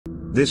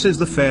This is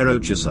the pharaoh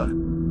Djoser.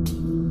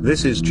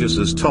 This is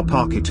Djoser's top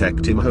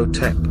architect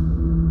Imhotep.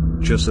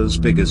 Djoser's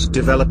biggest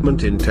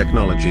development in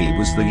technology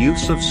was the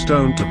use of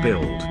stone to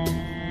build.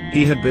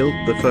 He had built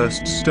the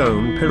first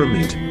stone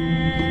pyramid.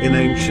 In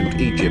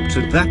ancient Egypt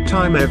at that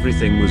time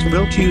everything was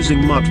built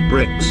using mud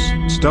bricks.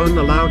 Stone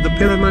allowed the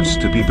pyramids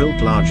to be built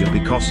larger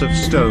because of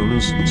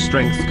stone's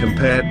strength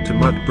compared to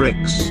mud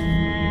bricks.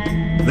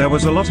 There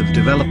was a lot of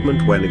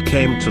development when it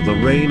came to the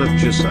reign of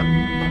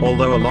Djoser.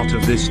 Although a lot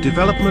of this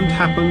development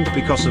happened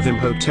because of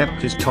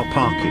Imhotep, his top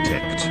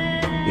architect.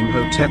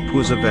 Imhotep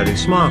was a very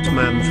smart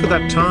man for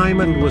that time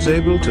and was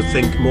able to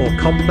think more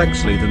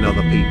complexly than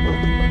other people.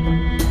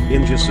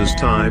 In Djoser's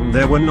time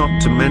there were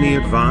not too many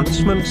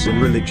advancements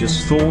in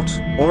religious thought,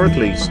 or at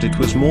least it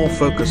was more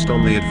focused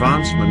on the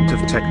advancement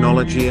of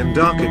technology and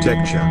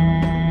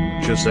architecture.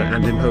 Djoser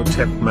and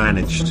Imhotep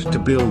managed to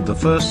build the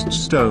first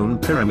stone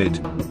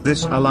pyramid.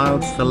 This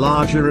allowed for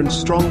larger and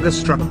stronger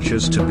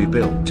structures to be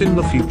built in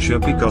the future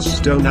because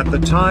stone at the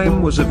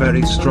time was a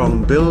very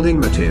strong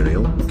building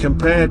material,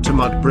 compared to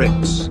mud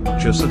bricks.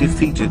 Djoser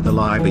defeated the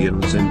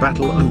Libyans in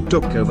battle and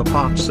took over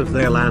parts of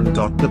their land.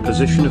 The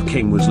position of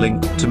king was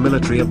linked to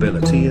military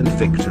ability and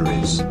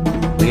victories.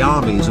 The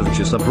armies of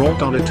Djoser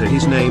brought honor to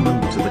his name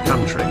and to the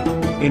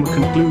country. In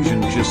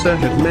conclusion, Djoser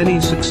had many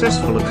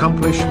successful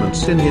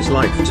accomplishments in his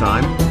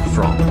lifetime,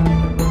 from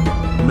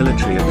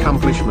military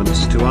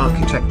accomplishments to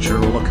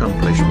architectural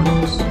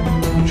accomplishments.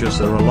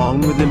 Djoser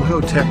along with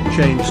Imhotep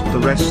changed the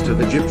rest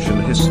of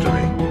Egyptian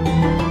history.